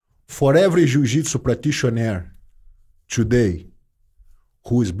For every jiu-jitsu practitioner today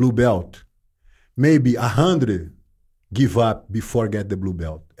who is blue belt, maybe 100 give up before get the blue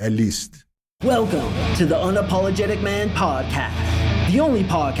belt, at least. Welcome to the Unapologetic Man Podcast, the only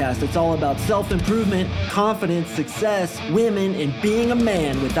podcast that's all about self-improvement, confidence, success, women, and being a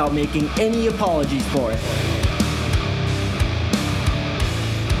man without making any apologies for it.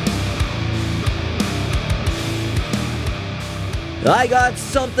 I got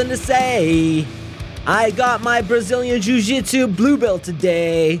something to say. I got my Brazilian Jiu-Jitsu blue belt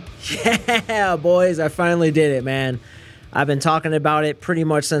today. Yeah, boys, I finally did it, man. I've been talking about it pretty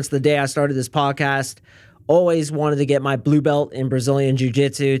much since the day I started this podcast. Always wanted to get my blue belt in Brazilian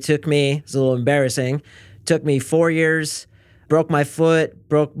Jiu-Jitsu. Took me, it's a little embarrassing, took me 4 years, broke my foot,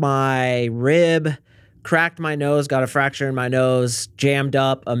 broke my rib, cracked my nose, got a fracture in my nose, jammed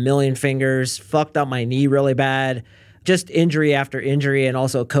up a million fingers, fucked up my knee really bad. Just injury after injury, and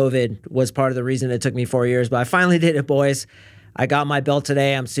also COVID was part of the reason it took me 4 years. But I finally did it, boys. I got my belt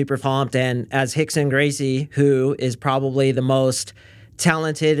today. I'm super pumped. And as Rickson Gracie, who is probably the most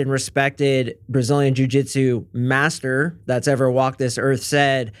talented and respected Brazilian Jiu-Jitsu master that's ever walked this earth,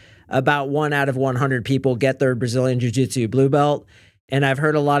 said, about 1 out of 100 people get their Brazilian Jiu-Jitsu blue belt. And I've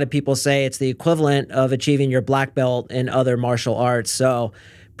heard a lot of people say it's the equivalent of achieving your black belt in other martial arts. So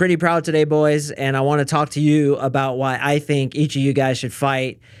pretty proud today, boys, and I want to talk to you about why I think each of you guys should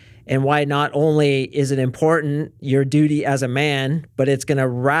fight, and why not only is it important, your duty as a man, but it's going to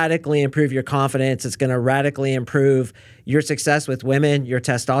radically improve your confidence. It's going to radically improve your success with women, your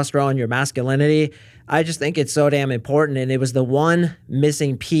testosterone, your masculinity. I just think it's so damn important, and it was the one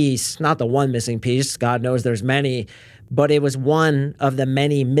missing piece, not the one missing piece, God knows there's many, but it was one of the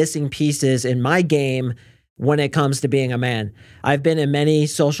many missing pieces in my game when it comes to being a man. I've been in many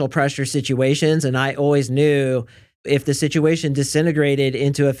social pressure situations, and I always knew if the situation disintegrated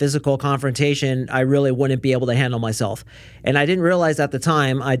into a physical confrontation, I really wouldn't be able to handle myself. And I didn't realize at the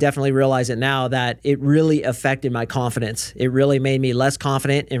time, I definitely realize it now, that it really affected my confidence. It really made me less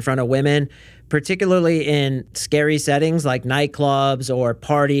confident in front of women, particularly in scary settings like nightclubs or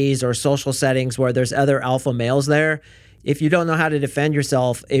parties or social settings where there's other alpha males there. If you don't know how to defend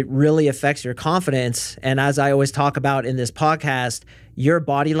yourself, it really affects your confidence. And as I always talk about in this podcast, your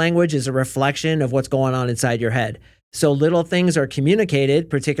body language is a reflection of what's going on inside your head. So little things are communicated,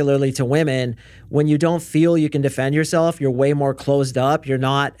 particularly to women. When you don't feel you can defend yourself, you're way more closed up. You're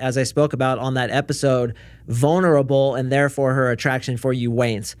not, as I spoke about on that episode, vulnerable, and therefore her attraction for you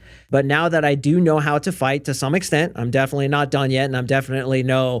wanes. But now that I do know how to fight to some extent, I'm definitely not done yet, and I'm definitely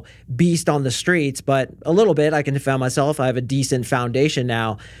no beast on the streets, but a little bit I can defend myself. I have a decent foundation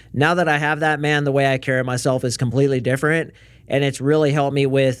now. Now that I have that, man, the way I carry myself is completely different. And it's really helped me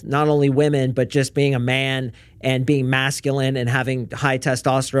with not only women, but just being a man and being masculine and having high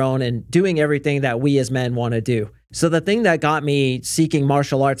testosterone and doing everything that we as men want to do. So the thing that got me seeking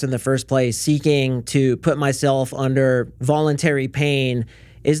martial arts in the first place, seeking to put myself under voluntary pain,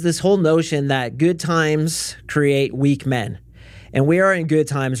 is this whole notion that good times create weak men. And we are in good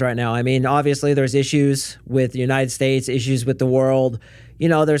times right now. I mean, obviously there's issues with the United States, issues with the world. You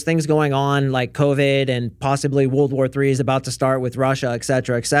know, there's things going on like COVID, and possibly World War III is about to start with Russia, et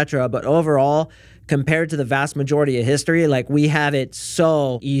cetera, et cetera. But overall, compared to the vast majority of history, like, we have it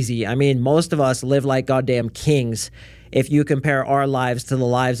so easy. I mean, most of us live like goddamn kings if you compare our lives to the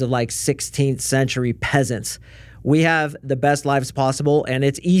lives of like 16th century peasants. We have the best lives possible, and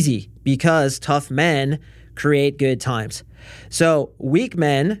it's easy because tough men create good times. So weak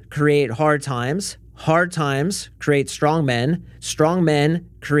men create hard times create strong men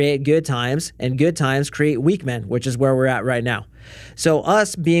create good times, and good times create weak men, which is where we're at right now. So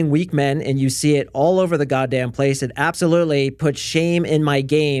us being weak men, and you see it all over the goddamn place, it absolutely puts shame in my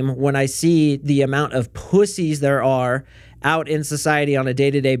game when I see the amount of pussies there are out in society on a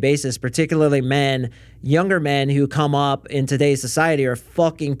day-to-day basis, particularly men, younger men who come up in today's society are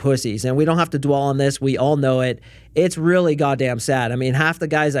fucking pussies. And we don't have to dwell on this. We all know it. It's really goddamn sad. I mean, half the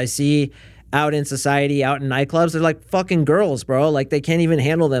guys I see out in society, out in nightclubs, they're like fucking girls, bro. Like, they can't even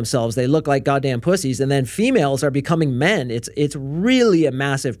handle themselves. They look like goddamn pussies. And then females are becoming men. It's really a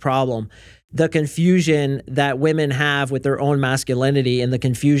massive problem. The confusion that women have with their own masculinity and the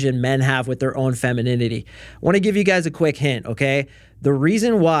confusion men have with their own femininity. I want to give you guys a quick hint, okay? The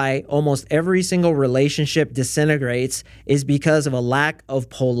reason why almost every single relationship disintegrates is because of a lack of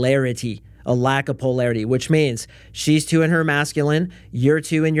polarity. Which means she's too in her masculine, you're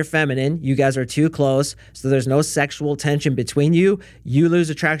too in your feminine, you guys are too close, so there's no sexual tension between you. You lose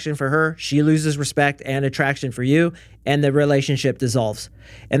attraction for her, she loses respect and attraction for you, and the relationship dissolves.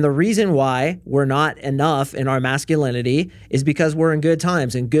 And the reason why we're not enough in our masculinity is because we're in good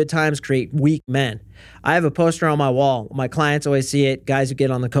times, and good times create weak men. I have a poster on my wall. My clients always see it. Guys who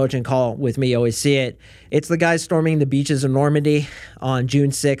get on the coaching call with me always see it. It's the guys storming the beaches of Normandy on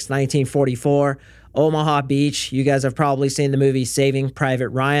June 6, 1944. Omaha Beach. You guys have probably seen the movie Saving Private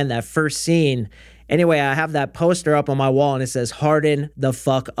Ryan, that first scene. Anyway, I have that poster up on my wall and it says, "Harden the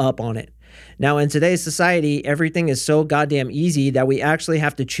fuck up" on it. Now, in today's society, everything is so goddamn easy that we actually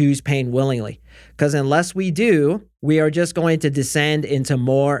have to choose pain willingly. Because unless we do, we are just going to descend into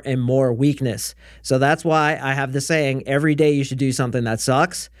more and more weakness. So that's why I have the saying, every day you should do something that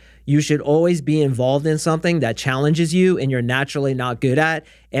sucks. You should always be involved in something that challenges you and you're naturally not good at,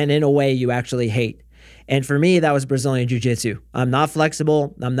 and in a way you actually hate. And for me, that was Brazilian Jiu-Jitsu. I'm not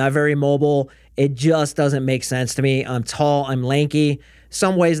flexible. I'm not very mobile. It just doesn't make sense to me. I'm tall. I'm lanky.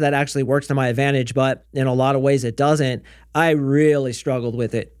 Some ways that actually works to my advantage, but in a lot of ways it doesn't. I really struggled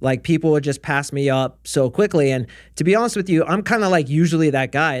with it. Like, people would just pass me up so quickly. And to be honest with you, I'm kind of like usually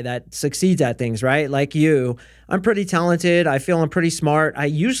that guy that succeeds at things, right? Like you, I'm pretty talented. I feel I'm pretty smart. I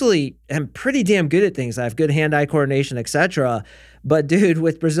usually am pretty damn good at things. I have good hand-eye coordination, etc. But dude,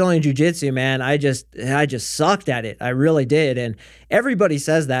 with Brazilian Jiu-Jitsu, man, I just sucked at it. I really did. And everybody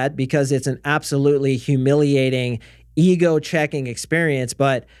says that because it's an absolutely humiliating, ego-checking experience.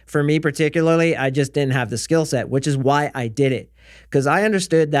 But for me particularly, I just didn't have the skill set, which is why I did it. Because I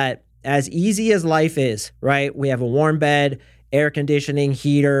understood that as easy as life is, right? We have a warm bed, air conditioning,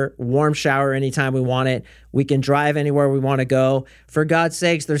 heater, warm shower anytime we want it. We can drive anywhere we want to go. For God's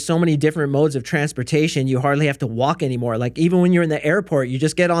sakes, there's so many different modes of transportation, you hardly have to walk anymore. Like, even when you're in the airport, you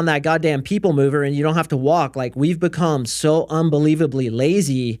just get on that goddamn people mover and you don't have to walk. Like, we've become so unbelievably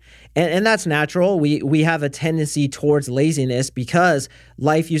lazy. And that's natural. We have a tendency towards laziness because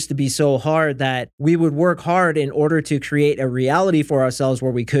life used to be so hard that we would work hard in order to create a reality for ourselves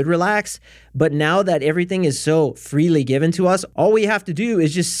where we could relax. But now that everything is so freely given to us, all we have to do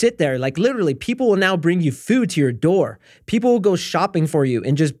is just sit there. Like, literally, people will now bring you food to your door. People will go shopping for you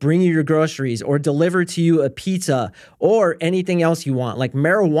and just bring you your groceries or deliver to you a pizza or anything else you want. Like,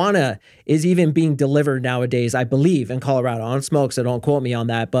 marijuana is even being delivered nowadays, I believe, in Colorado. I don't smoke, so don't quote me on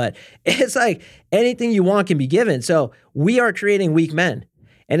that. But it's like anything you want can be given. So we are creating weak men.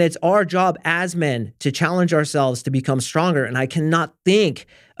 And it's our job as men to challenge ourselves to become stronger. And I cannot think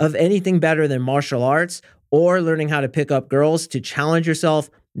of anything better than martial arts or learning how to pick up girls, to challenge yourself,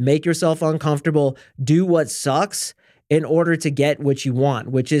 make yourself uncomfortable, do what sucks in order to get what you want,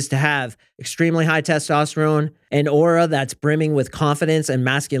 which is to have extremely high testosterone, an aura that's brimming with confidence and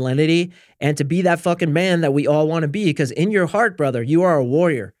masculinity, and to be that fucking man that we all want to be. Because in your heart, brother, you are a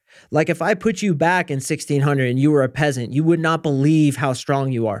warrior. Like, if I put you back in 1600 and you were a peasant, you would not believe how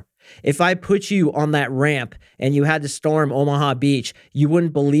strong you are. If I put you on that ramp and you had to storm Omaha Beach, you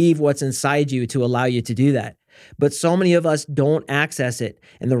wouldn't believe what's inside you to allow you to do that. But so many of us don't access it.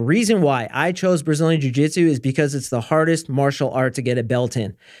 And the reason why I chose Brazilian Jiu-Jitsu is because it's the hardest martial art to get a belt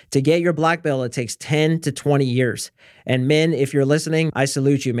in. To get your black belt, it takes 10 to 20 years. And men, if you're listening, I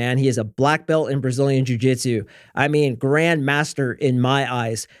salute you, man. He is a black belt in Brazilian Jiu-Jitsu. I mean, grand master in my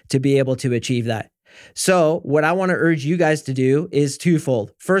eyes to be able to achieve that. So what I want to urge you guys to do is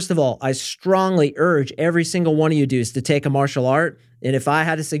twofold. First of all, I strongly urge every single one of you dudes to take a martial art. And if I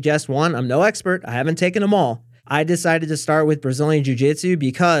had to suggest one, I'm no expert. I haven't taken them all. I decided to start with Brazilian Jiu-Jitsu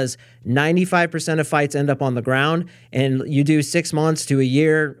because 95% of fights end up on the ground, and you do 6 months to a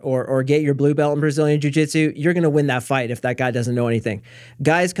year or get your blue belt in Brazilian Jiu-Jitsu, you're going to win that fight if that guy doesn't know anything.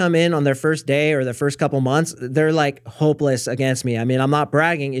 Guys come in on their first day or their first couple months, they're like hopeless against me. I mean, I'm not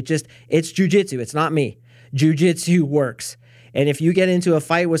bragging. It's Jiu-Jitsu. It's not me. Jiu-Jitsu works. And if you get into a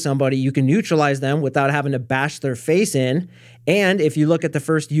fight with somebody, you can neutralize them without having to bash their face in. And if you look at the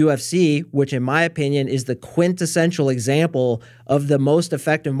first UFC, which in my opinion is the quintessential example of the most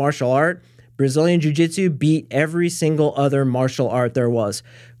effective martial art, Brazilian Jiu-Jitsu beat every single other martial art there was.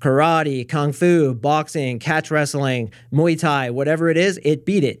 Karate, Kung Fu, boxing, catch wrestling, Muay Thai, whatever it is, it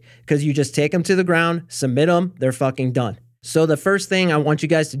beat it. Because you just take them to the ground, submit them, they're fucking done. So the first thing I want you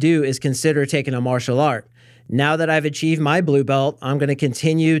guys to do is consider taking a martial art. Now that I've achieved my blue belt, I'm going to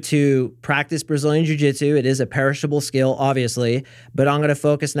continue to practice Brazilian Jiu-Jitsu. It is a perishable skill, obviously, but I'm going to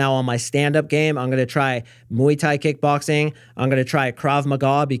focus now on my stand-up game. I'm going to try Muay Thai kickboxing. I'm going to try Krav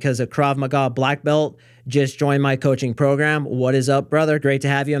Maga because a Krav Maga black belt just joined my coaching program. What is up, brother? Great to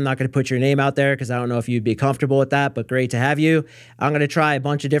have you. I'm not going to put your name out there because I don't know if you'd be comfortable with that, but great to have you. I'm going to try a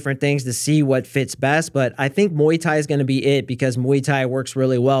bunch of different things to see what fits best, but I think Muay Thai is going to be it because Muay Thai works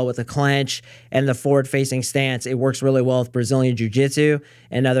really well with the clench and the forward-facing stance. It works really well with Brazilian Jiu-Jitsu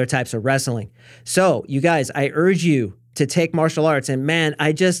and other types of wrestling. So, you guys, I urge you to take martial arts. And man,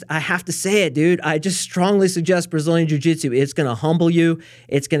 I have to say it, dude. I just strongly suggest Brazilian Jiu-Jitsu. It's going to humble you.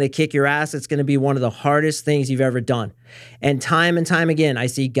 It's going to kick your ass. It's going to be one of the hardest things you've ever done. And time again, I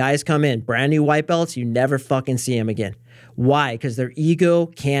see guys come in, brand new white belts. You never fucking see them again. Why? Because their ego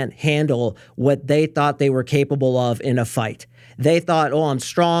can't handle what they thought they were capable of in a fight. They thought, oh, I'm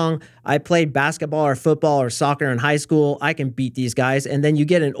strong. I played basketball or football or soccer in high school. I can beat these guys. And then you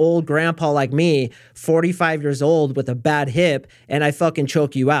get an old grandpa like me, 45 years old with a bad hip, and I fucking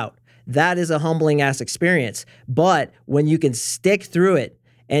choke you out. That is a humbling ass experience. But when you can stick through it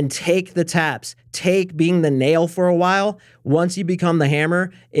and take the taps, take being the nail for a while, once you become the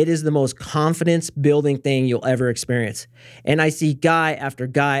hammer, it is the most confidence building thing you'll ever experience. And I see guy after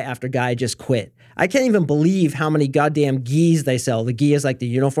guy after guy just quit. I can't even believe how many goddamn gis they sell. The gi is like the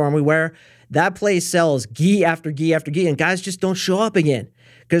uniform we wear. That place sells gi after gi after gi, and guys just don't show up again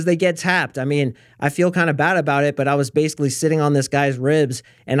because they get tapped. I mean, I feel kind of bad about it, but I was basically sitting on this guy's ribs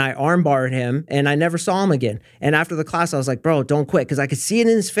and I armbarred him and I never saw him again. And after the class, I was like, bro, don't quit, because I could see it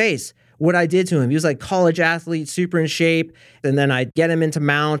in his face what I did to him. He was like college athlete, super in shape. And then I get him into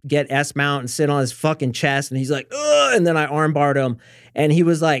mount, get S mount and sit on his fucking chest. And he's like, ugh, and then I armbarred him. And he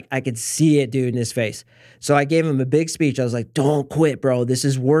was like, I could see it, dude, in his face. So I gave him a big speech. I was like, don't quit, bro. This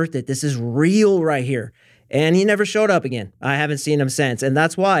is worth it. This is real right here. And he never showed up again. I haven't seen him since. And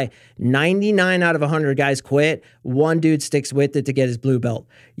that's why 99 out of 100 guys quit. One dude sticks with it to get his blue belt.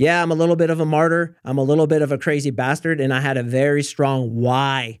 Yeah, I'm a little bit of a martyr. I'm a little bit of a crazy bastard. And I had a very strong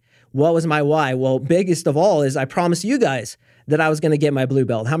why. What was my why? Well, biggest of all is I promised you guys that I was going to get my blue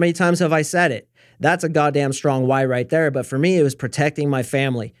belt. How many times have I said it? That's a goddamn strong why right there. But for me, it was protecting my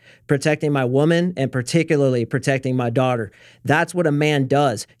family, protecting my woman, and particularly protecting my daughter. That's what a man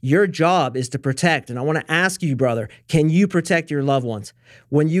does. Your job is to protect. And I want to ask you, brother, can you protect your loved ones?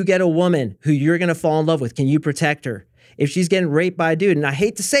 When you get a woman who you're going to fall in love with, can you protect her? If she's getting raped by a dude, and I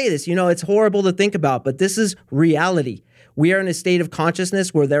hate to say this, it's horrible to think about, but this is reality. We are in a state of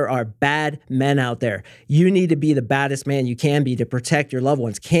consciousness where there are bad men out there. You need to be the baddest man you can be to protect your loved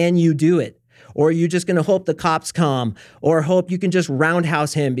ones. Can you do it? Or are you just going to hope the cops come, or hope you can just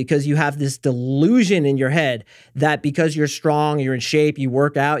roundhouse him because you have this delusion in your head that because you're strong, you're in shape, you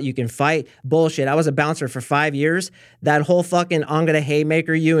work out, you can fight? Bullshit. I was a bouncer for 5 years. That whole fucking I'm going to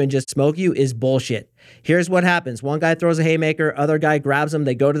haymaker you and just smoke you is bullshit. Here's what happens. One guy throws a haymaker, other guy grabs him,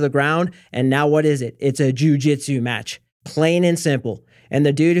 they go to the ground, and now what is it? It's a jiu-jitsu match. Plain and simple. And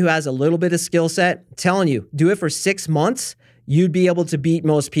the dude who has a little bit of skill set, I'm telling you, do it for 6 months, you'd be able to beat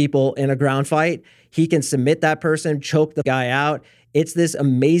most people in a ground fight. He can submit that person, choke the guy out. It's this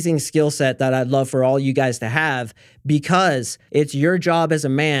amazing skill set that I'd love for all you guys to have, because it's your job as a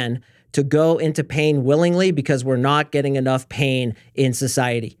man to go into pain willingly, because we're not getting enough pain in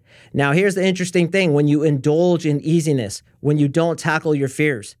society. Now, here's the interesting thing. When you indulge in easiness, when you don't tackle your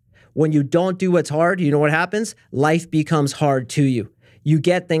fears, when you don't do what's hard, you know what happens? Life becomes hard to you. You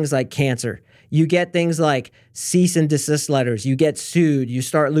get things like cancer. You get things like cease and desist letters. You get sued. You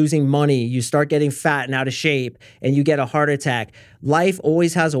start losing money. You start getting fat and out of shape, and you get a heart attack. Life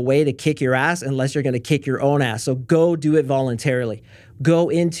always has a way to kick your ass unless you're going to kick your own ass. So go do it voluntarily. Go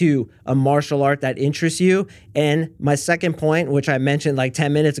into a martial art that interests you. And my second point, which I mentioned like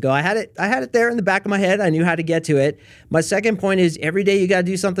 10 minutes ago, I had it there in the back of my head. I knew how to get to it. My second point is every day you got to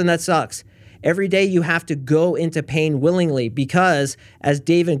do something that sucks. Every day you have to go into pain willingly, because as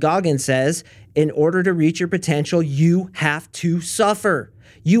David Goggins says, in order to reach your potential, you have to suffer.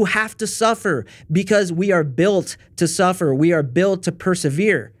 You have to suffer because we are built to suffer. We are built to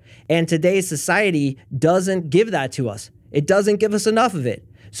persevere. And today's society doesn't give that to us. It doesn't give us enough of it.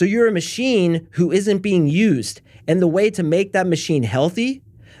 So you're a machine who isn't being used. And the way to make that machine healthy,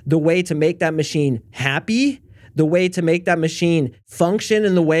 the way to make that machine happy, the way to make that machine function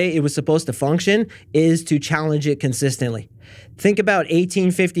in the way it was supposed to function is to challenge it consistently. Think about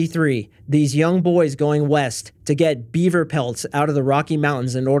 1853, these young boys going west to get beaver pelts out of the Rocky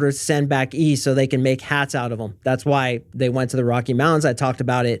Mountains in order to send back east so they can make hats out of them. That's why they went to the Rocky Mountains. I talked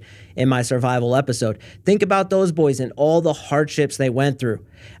about it in my survival episode. Think about those boys and all the hardships they went through.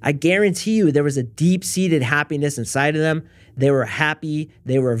 I guarantee you there was a deep-seated happiness inside of them. They were happy,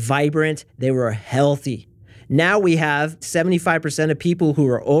 they were vibrant, they were healthy. Now we have 75% of people who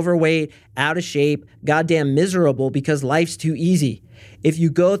are overweight, out of shape, goddamn miserable because life's too easy. If you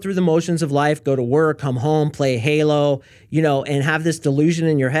go through the motions of life, go to work, come home, play Halo, and have this delusion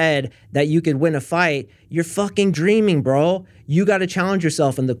in your head that you could win a fight, you're fucking dreaming, bro. You got to challenge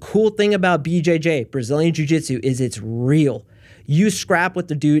yourself. And the cool thing about BJJ, Brazilian Jiu-Jitsu, is it's real. You scrap with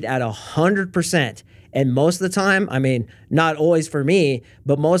the dude at 100%. And most of the time, I mean, not always for me,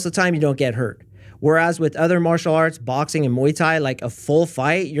 but most of the time you don't get hurt. Whereas with other martial arts, boxing and Muay Thai, like a full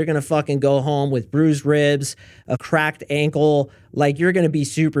fight, you're going to fucking go home with bruised ribs, a cracked ankle, like you're going to be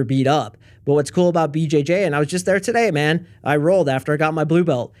super beat up. But what's cool about BJJ, and I was just there today, man, I rolled after I got my blue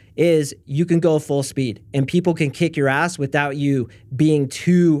belt, is you can go full speed and people can kick your ass without you being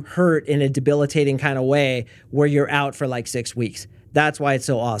too hurt in a debilitating kind of way where you're out for like 6 weeks. That's why it's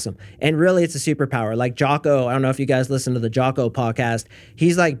so awesome. And really, it's a superpower. Like Jocko, I don't know if you guys listen to the Jocko podcast.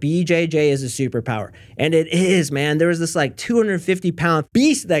 He's like, BJJ is a superpower. And it is, man. There was this like 250-pound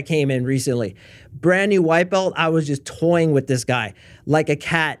beast that came in recently. Brand new white belt. I was just toying with this guy like a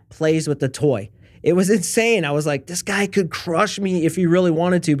cat plays with the toy. It was insane. I was like, this guy could crush me if he really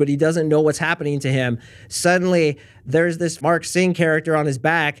wanted to, but he doesn't know what's happening to him. Suddenly, there's this Mark Singh character on his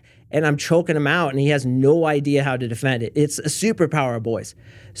back, and I'm choking him out, and he has no idea how to defend it. It's a superpower, boys.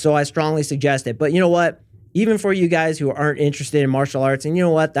 So I strongly suggest it. But you know what? Even for you guys who aren't interested in martial arts, and you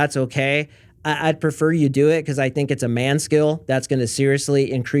know what? That's okay. I'd prefer you do it because I think it's a man skill that's going to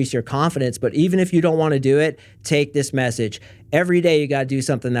seriously increase your confidence. But even if you don't want to do it, take this message. Every day you got to do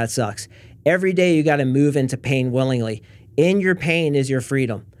something that sucks. Every day you got to move into pain willingly. In your pain is your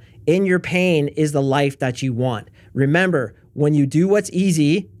freedom. In your pain is the life that you want. Remember, when you do what's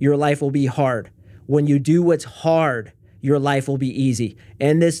easy, your life will be hard. When you do what's hard, your life will be easy.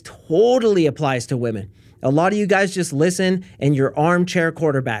 And this totally applies to women. A lot of you guys just listen and you're armchair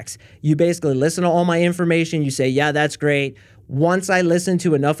quarterbacks. You basically listen to all my information. You say, yeah, that's great. Once I listen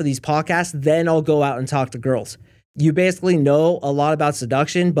to enough of these podcasts, then I'll go out and talk to girls. You basically know a lot about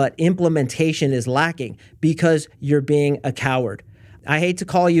seduction, but implementation is lacking because you're being a coward. I hate to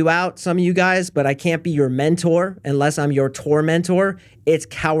call you out, some of you guys, but I can't be your mentor unless I'm your tormentor. It's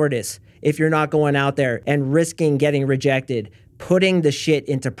cowardice if you're not going out there and risking getting rejected, putting the shit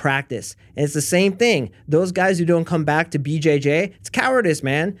into practice. And it's the same thing. Those guys who don't come back to BJJ, it's cowardice,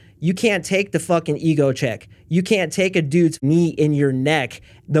 man. You can't take the fucking ego check. You can't take a dude's knee in your neck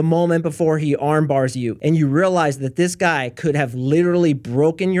the moment before he arm bars you. And you realize that this guy could have literally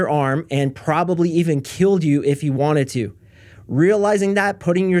broken your arm and probably even killed you if he wanted to. Realizing that,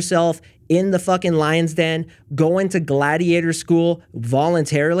 putting yourself in the fucking lion's den, going to gladiator school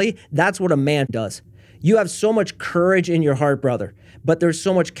voluntarily, that's what a man does. You have so much courage in your heart, brother, but there's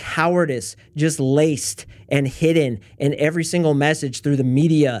so much cowardice just laced and hidden in every single message through the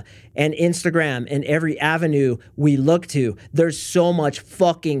media and Instagram and every avenue we look to. There's so much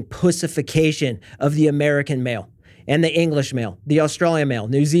fucking pussification of the American male and the English male, the Australian male,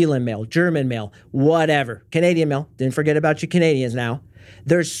 New Zealand male, German male, whatever. Canadian male, didn't forget about you Canadians now.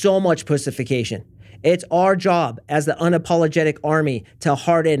 There's so much pussification. It's our job as the unapologetic army to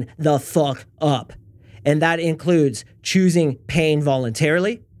harden the fuck up. And that includes choosing pain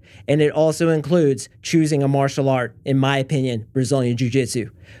voluntarily. And it also includes choosing a martial art, in my opinion, Brazilian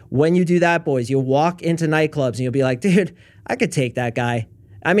Jiu-Jitsu. When you do that, boys, you'll walk into nightclubs and you'll be like, dude, I could take that guy.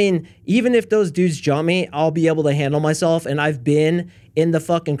 I mean, even if those dudes jump me, I'll be able to handle myself. And I've been in the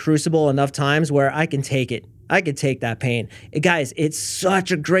fucking crucible enough times where I can take it. I could take that pain. Guys, it's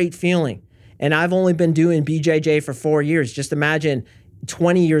such a great feeling. And I've only been doing BJJ for 4 years. Just imagine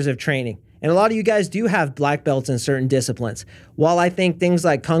 20 years of training. And a lot of you guys do have black belts in certain disciplines. While I think things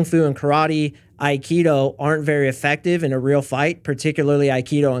like Kung Fu and Karate, Aikido aren't very effective in a real fight, particularly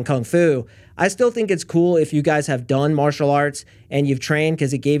Aikido and Kung Fu, I still think it's cool if you guys have done martial arts and you've trained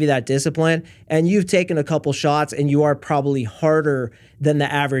because it gave you that discipline and you've taken a couple shots and you are probably harder than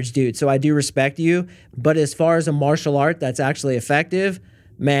the average dude. So I do respect you. But as far as a martial art that's actually effective,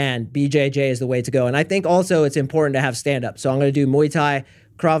 man, BJJ is the way to go. And I think also it's important to have stand-up. So I'm going to do Muay Thai,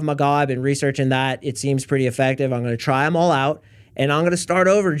 Krav Maga. I've been researching that. It seems pretty effective. I'm going to try them all out and I'm going to start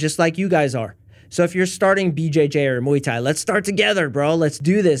over just like you guys are. So if you're starting BJJ or Muay Thai, let's start together, bro. Let's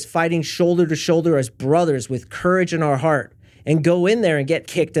do this, fighting shoulder to shoulder as brothers with courage in our heart and go in there and get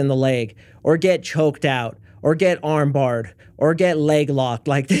kicked in the leg or get choked out or get arm barred or get leg locked.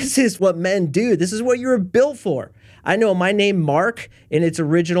 Like, this is what men do. This is what you were built for. I know my name, Mark, in its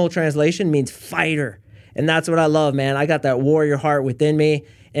original translation means fighter. And that's what I love, man. I got that warrior heart within me.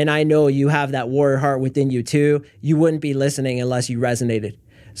 And I know you have that warrior heart within you too. You wouldn't be listening unless you resonated.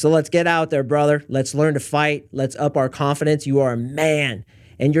 So let's get out there, brother. Let's learn to fight. Let's up our confidence. You are a man.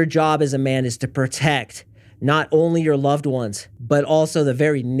 And your job as a man is to protect, not only your loved ones, but also the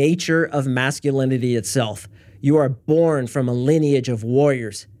very nature of masculinity itself. You are born from a lineage of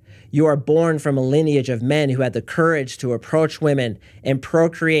warriors. You are born from a lineage of men who had the courage to approach women and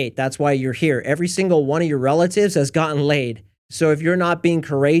procreate. That's why you're here. Every single one of your relatives has gotten laid. So if you're not being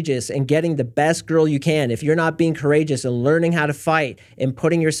courageous and getting the best girl you can, if you're not being courageous and learning how to fight and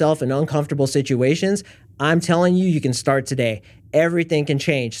putting yourself in uncomfortable situations, I'm telling you, you can start today. Everything can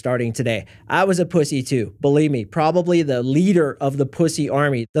change starting today. I was a pussy too, believe me, probably the leader of the pussy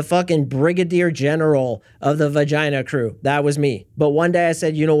army, the fucking brigadier general of the vagina crew. That was me. But one day I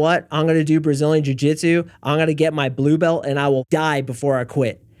said, you know what? I'm going to do Brazilian Jiu-Jitsu. I'm going to get my blue belt and I will die before I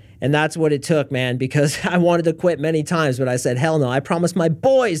quit. And that's what it took, man, because I wanted to quit many times, but I said, hell no. I promised my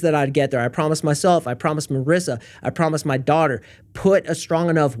boys that I'd get there. I promised myself. I promised Marissa. I promised my daughter. Put a strong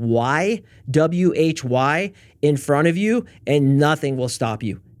enough why, W-H-Y, in front of you, and nothing will stop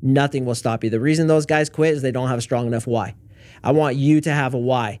you. Nothing will stop you. The reason those guys quit is they don't have a strong enough why. I want you to have a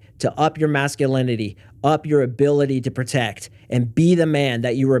why, to up your masculinity, up your ability to protect, and be the man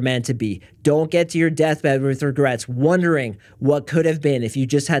that you were meant to be. Don't get to your deathbed with regrets, wondering what could have been if you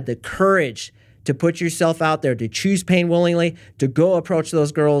just had the courage to put yourself out there, to choose pain willingly, to go approach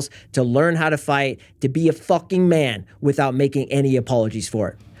those girls, to learn how to fight, to be a fucking man without making any apologies for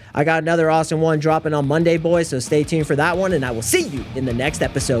it. I got another awesome one dropping on Monday, boys, so stay tuned for that one, and I will see you in the next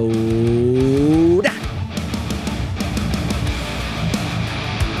episode.